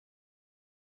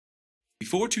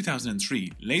Before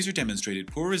 2003, laser demonstrated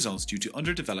poor results due to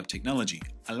underdeveloped technology,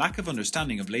 a lack of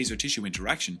understanding of laser tissue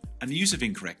interaction, and the use of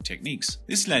incorrect techniques.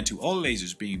 This led to all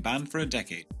lasers being banned for a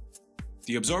decade.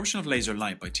 The absorption of laser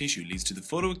light by tissue leads to the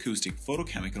photoacoustic,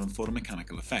 photochemical, and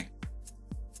photomechanical effect.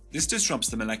 This disrupts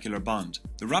the molecular bond.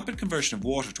 The rapid conversion of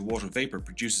water to water vapor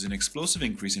produces an explosive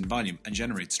increase in volume and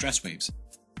generates stress waves.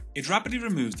 It rapidly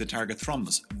removes the target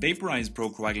thrombus, vaporizes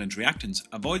procoagulant reactants,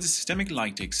 avoids a systemic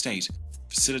lytic state,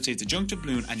 facilitates adjunctive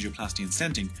balloon angioplasty and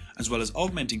stenting, as well as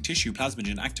augmenting tissue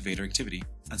plasminogen activator activity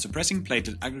and suppressing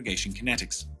platelet aggregation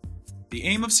kinetics. The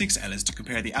aim of 6L is to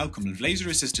compare the outcome of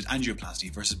laser-assisted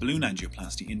angioplasty versus balloon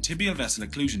angioplasty in tibial vessel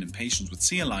occlusion in patients with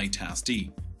CLI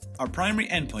TAS-D. Our primary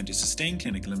endpoint is sustained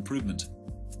clinical improvement.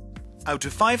 Out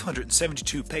of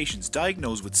 572 patients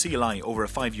diagnosed with CLI over a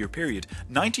 5-year period,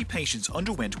 90 patients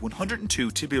underwent 102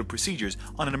 tibial procedures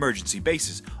on an emergency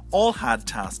basis. All had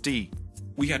TAS-D.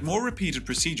 We had more repeated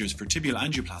procedures for tibial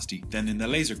angioplasty than in the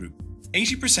laser group.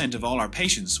 80% of all our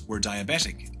patients were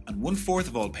diabetic, and 1/4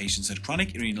 of all patients had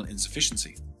chronic renal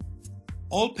insufficiency.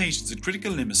 All patients had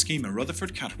critical limb ischemia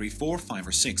Rutherford category 4, 5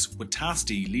 or 6 with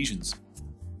TAS-D lesions.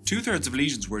 2/3 of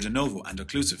lesions were de novo and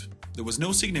occlusive. There was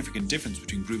no significant difference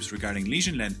between groups regarding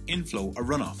lesion length, inflow or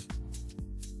runoff.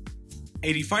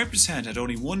 85% had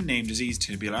only one named diseased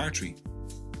tibial artery.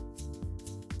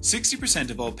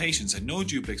 60% of all patients had no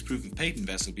duplex proof of patent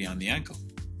vessel beyond the ankle.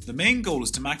 The main goal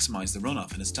is to maximize the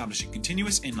runoff and establish a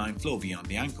continuous inline flow beyond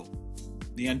the ankle.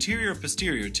 The anterior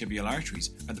posterior tibial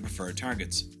arteries are the preferred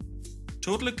targets.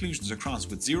 Total occlusions are crossed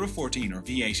with 0.14 or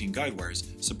V18 guide wires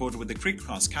supported with a crick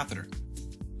cross catheter.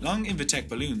 Long Invitec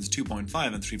balloons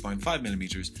 2.5 and 3.5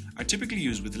 mm are typically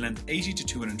used with a length 80 to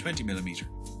 220 mm.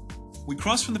 We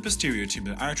cross from the posterior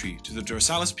tibial artery to the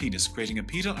dorsalis pedis, creating a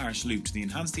pedal arch loop to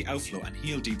enhance the outflow and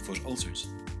heal deep foot ulcers.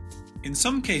 In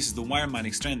some cases, the wire might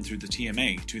extend through the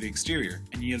TMA to the exterior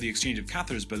and yield the exchange of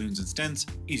catheters, balloons and stents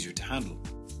easier to handle.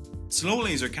 Slow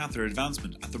laser catheter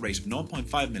advancement at the rate of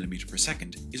 0.5 mm per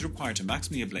second is required to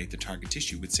maximally ablate the target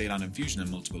tissue with saline infusion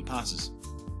and multiple passes.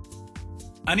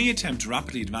 Any attempt to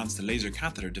rapidly advance the laser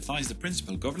catheter defies the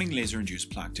principle governing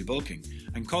laser-induced plaque debulking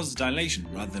and causes dilation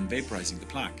rather than vaporizing the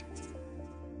plaque.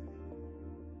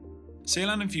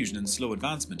 Saline infusion and slow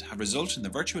advancement have resulted in the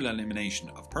virtual elimination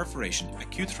of perforation,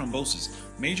 acute thrombosis,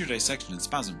 major dissection and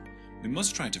spasm. We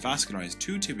must try to vascularize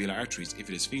 2 tibial arteries if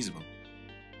it is feasible.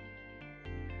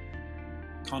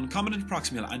 Concomitant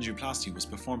proximal angioplasty was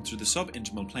performed through the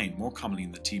subintimal plane, more commonly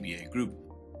in the TBA group.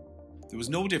 There was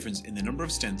no difference in the number of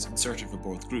stents inserted for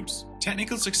both groups.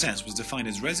 Technical success was defined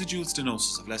as residual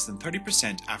stenosis of less than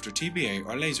 30% after TBA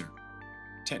or laser.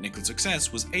 Technical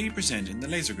success was 80% in the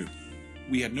laser group.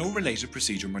 We had no related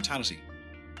procedure mortality.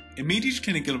 Immediate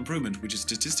clinical improvement, which is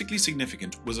statistically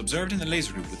significant, was observed in the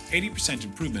laser group with 80%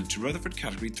 improvement to Rutherford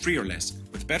category 3 or less,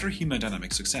 with better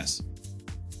hemodynamic success.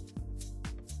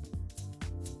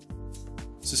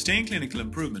 Sustained clinical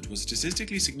improvement was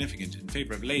statistically significant in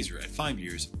favour of laser at 5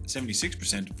 years,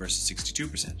 76% versus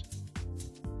 62%.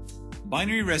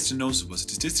 Binary restenosis was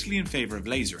statistically in favour of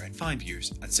laser at 5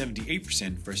 years at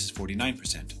 78% versus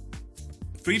 49%.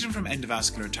 Freedom from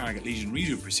endovascular target lesion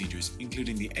redo procedures,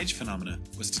 including the edge phenomena,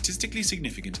 was statistically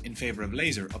significant in favour of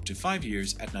laser up to 5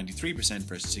 years at 93%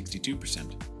 versus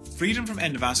 62%. Freedom from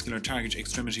endovascular target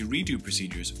extremity redo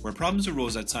procedures, where problems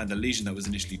arose outside the lesion that was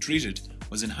initially treated,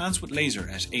 was enhanced with laser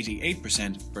at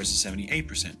 88% versus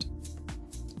 78%.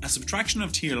 A subtraction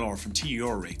of TLR from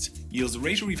TER rates yields the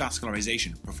rate of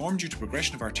revascularization performed due to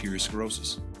progression of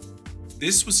arteriosclerosis.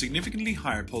 This was significantly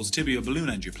higher post-tibial balloon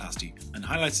angioplasty and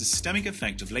highlights the systemic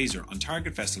effect of laser on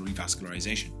target vessel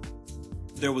revascularization.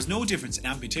 There was no difference in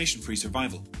amputation-free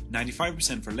survival,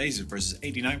 95% for laser versus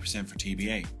 89% for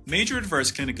TBA. Major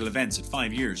adverse clinical events at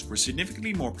 5 years were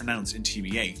significantly more pronounced in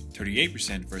TBA,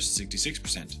 38% versus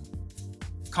 66%.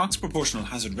 Cox proportional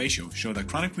hazard ratio show that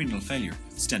chronic renal failure,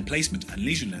 stent placement and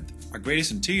lesion length are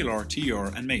greatest in TLR,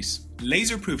 TER and MACE.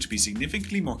 Laser proved to be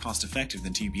significantly more cost effective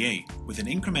than TBA, with an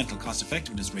incremental cost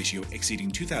effectiveness ratio exceeding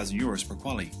 €2,000 per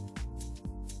quality.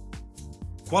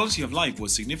 Quality of life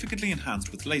was significantly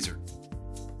enhanced with laser.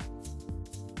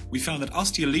 We found that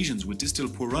osteal lesions with distal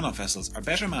poor runoff vessels are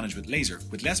better managed with laser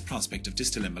with less prospect of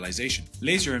distal embolization.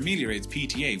 Laser ameliorates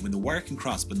PTA when the wire can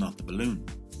cross but not the balloon.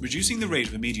 Reducing the rate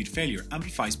of immediate failure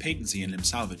amplifies patency in limb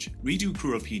salvage. Redo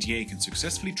crural PTA can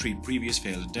successfully treat previous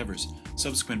failed endeavours.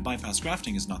 Subsequent bypass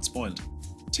grafting is not spoiled.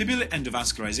 Tibial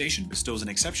endovascularization bestows an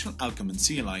exceptional outcome in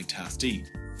CLI TAS-D.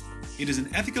 It is an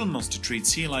ethical must to treat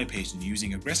CLI patients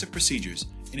using aggressive procedures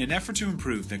in an effort to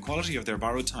improve the quality of their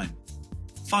borrowed time.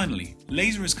 Finally,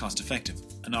 laser is cost effective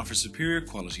and offers superior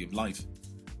quality of life.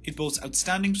 It boasts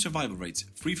outstanding survival rates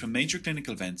free from major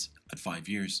clinical events at 5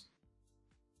 years.